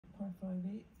par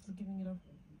 5/8 for giving it a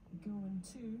go in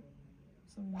two.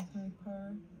 Some with high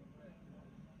power.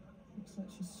 Looks like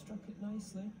she struck it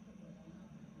nicely.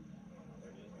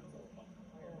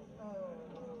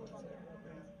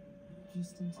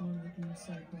 Just into one of the green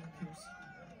side bunkers.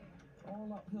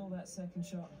 All uphill that second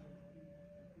shot.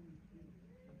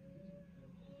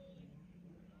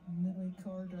 Millie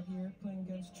Corder here playing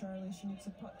against Charlie. She needs a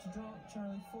putt to draw.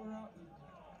 Charlie 4 up.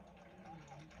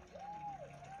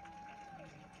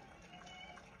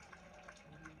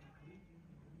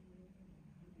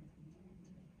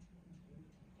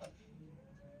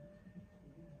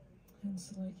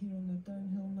 Henseleit here on the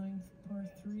downhill 9th par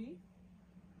 3.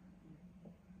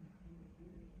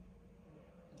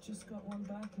 Just got one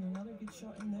back and another good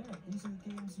shot in there. These are the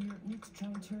games you need to try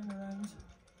and turn around.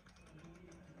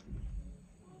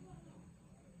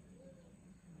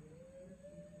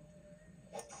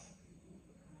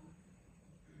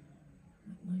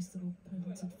 Nice little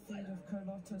pivoted fade of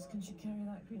Carlotta's. Can she carry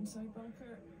that greenside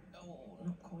bunker? Oh,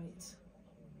 not quite.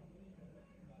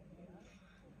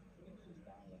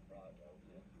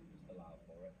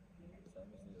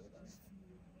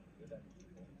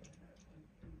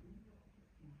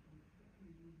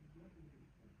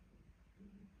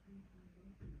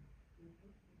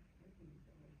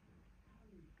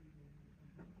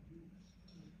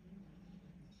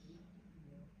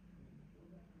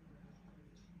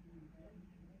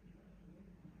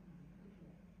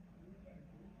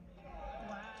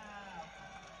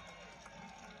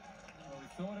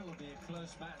 Thought it would be a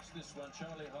close match, this one.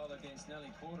 Charlie Hull against Nelly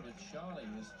Corder, but Charlie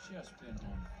has just been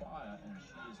on fire, and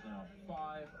she is now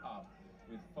 5 up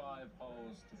with 5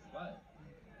 holes to play.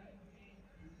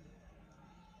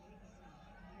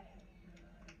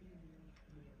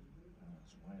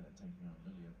 Valence Whaler taking on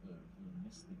Lilia Vu, who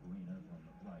missed the green over on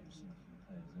the right. We've seen a few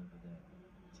players over there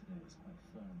today. It's quite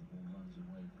firm. The ball runs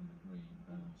away from the green.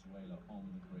 Valence Whaler on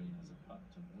the green has a putt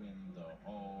to win the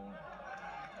hole.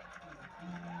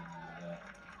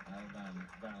 And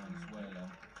Valence Whaler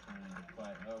trying to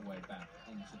fight her way back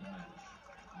into the match.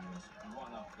 She was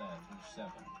 1 up there through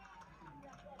 7.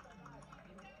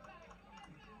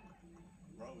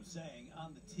 Rose saying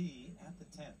on the tee at the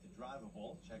 10th, the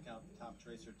drivable. Check out Top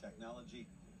Tracer technology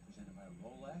presented by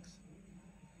Rolex.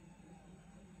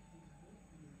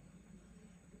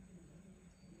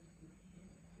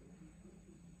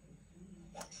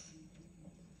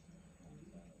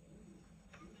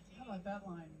 How about that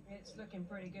line? It's looking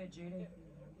pretty good, Judy.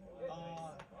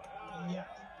 Yeah,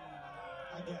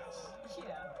 I guess.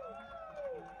 Yeah.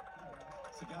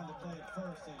 The guy that played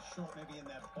first is short, maybe in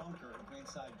that bunker,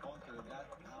 greenside bunker, that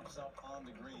pops up on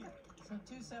the green. So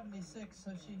 276,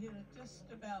 so she hit it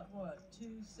just about, what,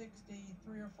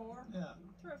 263 or 4? Yeah.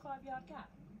 Through a 5-yard gap.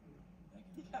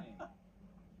 Megan Kane to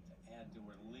add to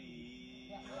her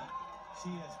lead. Yeah. She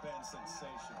has been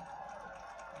sensational.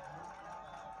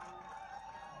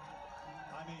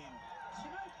 I mean, she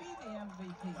might be the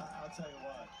MVP. I'll tell you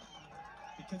what,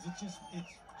 because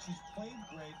she's played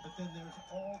great, but then there's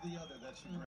all the other that she brings.